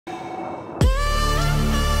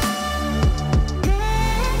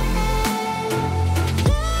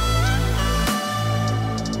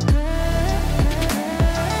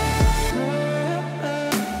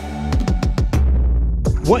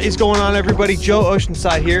What is going on, everybody? Joe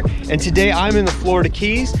Oceanside here, and today I'm in the Florida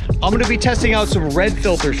Keys. I'm going to be testing out some red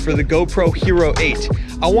filters for the Gopro Hero 8.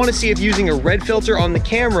 I want to see if using a red filter on the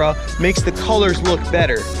camera makes the colors look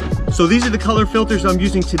better. So these are the color filters I'm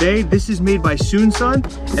using today. This is made by Sun,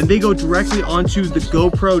 and they go directly onto the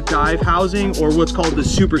GoPro dive housing, or what's called the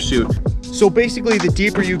super suit. So basically, the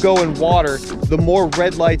deeper you go in water, the more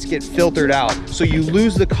red lights get filtered out. So you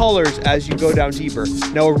lose the colors as you go down deeper.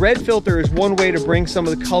 Now, a red filter is one way to bring some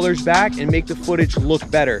of the colors back and make the footage look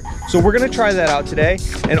better. So we're gonna try that out today.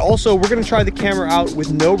 And also, we're gonna try the camera out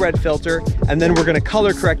with no red filter, and then we're gonna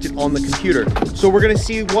color correct it on the computer. So we're gonna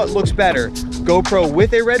see what looks better, GoPro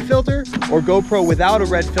with a red filter or GoPro without a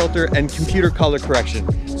red filter and computer color correction.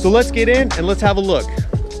 So let's get in and let's have a look.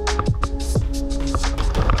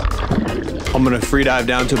 I'm gonna free dive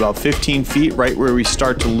down to about 15 feet, right where we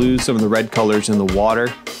start to lose some of the red colors in the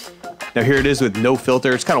water. Now here it is with no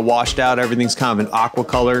filter. It's kind of washed out. Everything's kind of an aqua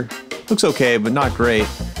color. Looks okay, but not great.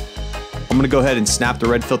 I'm gonna go ahead and snap the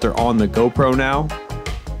red filter on the GoPro now.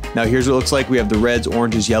 Now here's what it looks like. We have the reds,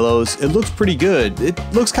 oranges, yellows. It looks pretty good. It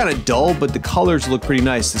looks kind of dull, but the colors look pretty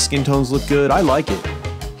nice. The skin tones look good. I like it.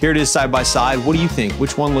 Here it is side by side. What do you think?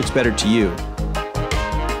 Which one looks better to you?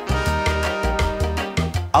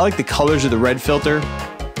 I like the colors of the red filter.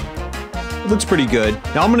 It looks pretty good.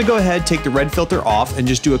 Now I'm gonna go ahead, take the red filter off and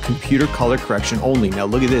just do a computer color correction only. Now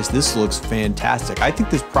look at this, this looks fantastic. I think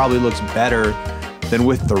this probably looks better than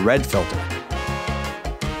with the red filter.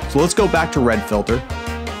 So let's go back to red filter,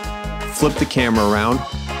 flip the camera around.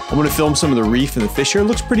 I'm gonna film some of the reef and the fish here. It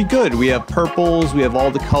looks pretty good. We have purples, we have all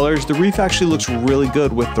the colors. The reef actually looks really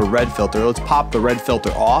good with the red filter. Let's pop the red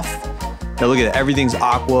filter off. Now look at it, everything's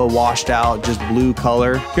aqua, washed out, just blue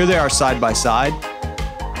color. Here they are side by side.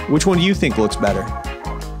 Which one do you think looks better?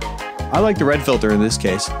 I like the red filter in this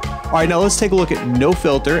case. All right, now let's take a look at no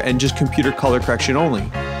filter and just computer color correction only.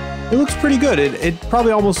 It looks pretty good. It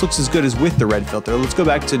probably almost looks as good as with the red filter. Let's go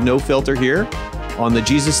back to no filter here on the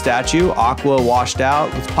Jesus statue, aqua washed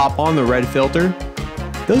out. Let's pop on the red filter.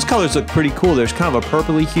 Those colors look pretty cool. There's kind of a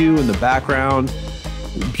purpley hue in the background,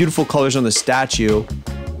 beautiful colors on the statue.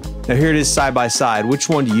 Now here it is side by side. Which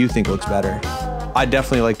one do you think looks better? I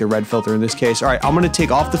definitely like the red filter in this case. All right, I'm gonna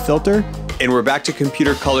take off the filter and we're back to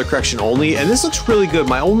computer color correction only. And this looks really good.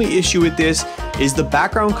 My only issue with this is the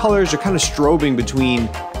background colors are kind of strobing between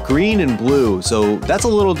green and blue. So that's a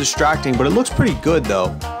little distracting, but it looks pretty good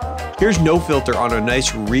though. Here's no filter on a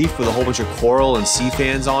nice reef with a whole bunch of coral and sea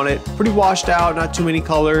fans on it. Pretty washed out, not too many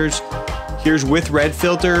colors. Here's with red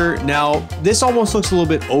filter. Now, this almost looks a little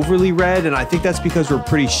bit overly red, and I think that's because we're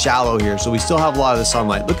pretty shallow here, so we still have a lot of the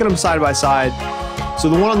sunlight. Look at them side by side. So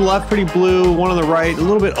the one on the left, pretty blue, one on the right, a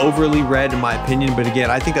little bit overly red in my opinion, but again,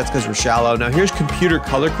 I think that's because we're shallow. Now here's computer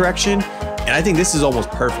color correction, and I think this is almost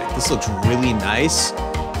perfect. This looks really nice.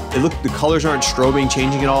 The colors aren't strobing,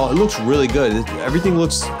 changing at all. It looks really good. Everything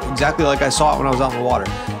looks exactly like I saw it when I was out in the water.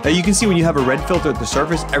 Now you can see when you have a red filter at the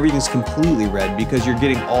surface, everything's completely red because you're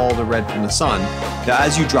getting all the red from the sun. Now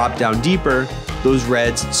as you drop down deeper, those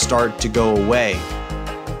reds start to go away.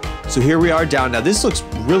 So here we are down. Now this looks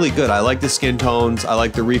really good. I like the skin tones, I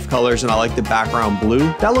like the reef colors, and I like the background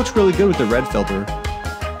blue. That looks really good with the red filter.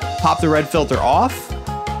 Pop the red filter off.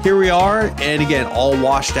 Here we are, and again, all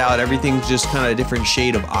washed out. Everything's just kind of a different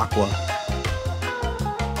shade of aqua.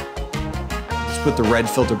 Let's put the red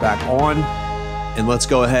filter back on, and let's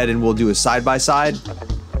go ahead and we'll do a side by side.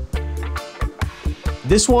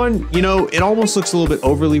 This one, you know, it almost looks a little bit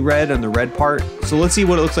overly red on the red part. So let's see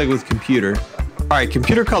what it looks like with computer. All right,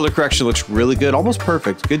 computer color correction looks really good, almost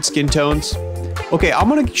perfect. Good skin tones. Okay, I'm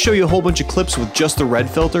gonna show you a whole bunch of clips with just the red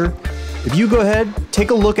filter. If you go ahead,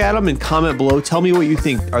 take a look at them and comment below. Tell me what you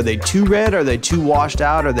think. Are they too red? Are they too washed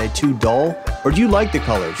out? Are they too dull? Or do you like the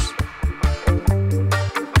colors?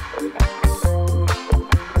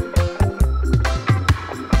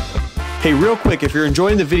 Hey, real quick, if you're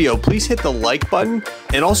enjoying the video, please hit the like button.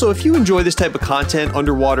 And also, if you enjoy this type of content,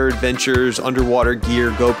 underwater adventures, underwater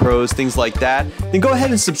gear, GoPros, things like that, then go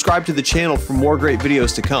ahead and subscribe to the channel for more great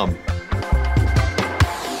videos to come.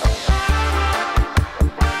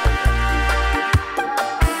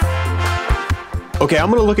 Okay,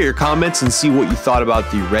 I'm gonna look at your comments and see what you thought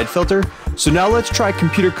about the red filter. So now let's try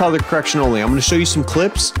computer color correction only. I'm gonna show you some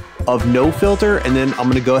clips of no filter, and then I'm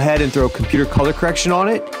gonna go ahead and throw computer color correction on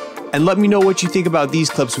it. And let me know what you think about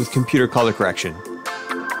these clips with computer color correction.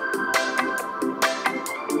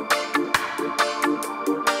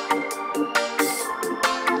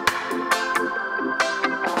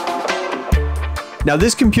 Now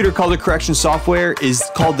this computer color correction software is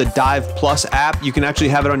called the Dive Plus app. You can actually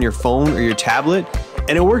have it on your phone or your tablet.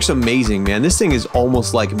 And it works amazing, man. This thing is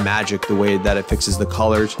almost like magic the way that it fixes the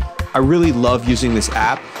colors. I really love using this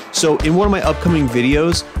app. So in one of my upcoming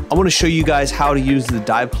videos, I want to show you guys how to use the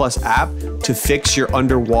Dive Plus app to fix your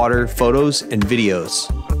underwater photos and videos.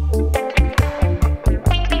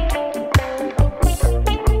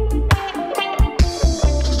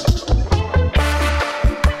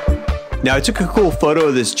 Now I took a cool photo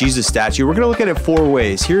of this Jesus statue. We're gonna look at it 4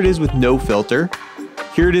 ways. Here it is with no filter.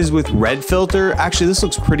 Here it is with red filter. Actually, this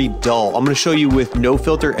looks pretty dull. I'm gonna show you with no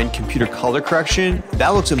filter and computer color correction. That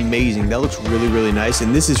looks amazing. That looks really, really nice.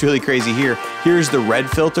 And this is really crazy here. Here's the red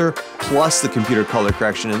filter plus the computer color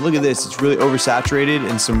correction. And look at this, it's really oversaturated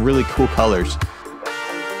and some really cool colors.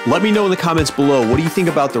 Let me know in the comments below, what do you think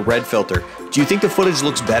about the red filter? Do you think the footage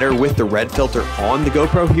looks better with the red filter on the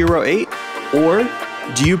GoPro Hero 8? Or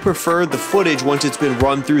do you prefer the footage once it's been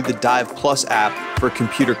run through the Dive Plus app for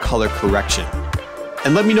computer color correction?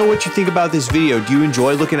 And let me know what you think about this video. Do you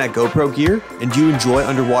enjoy looking at GoPro gear? And do you enjoy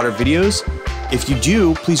underwater videos? If you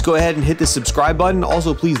do, please go ahead and hit the subscribe button.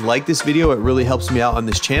 Also, please like this video. It really helps me out on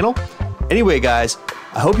this channel. Anyway, guys,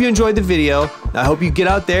 I hope you enjoyed the video. I hope you get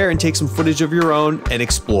out there and take some footage of your own and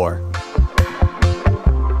explore.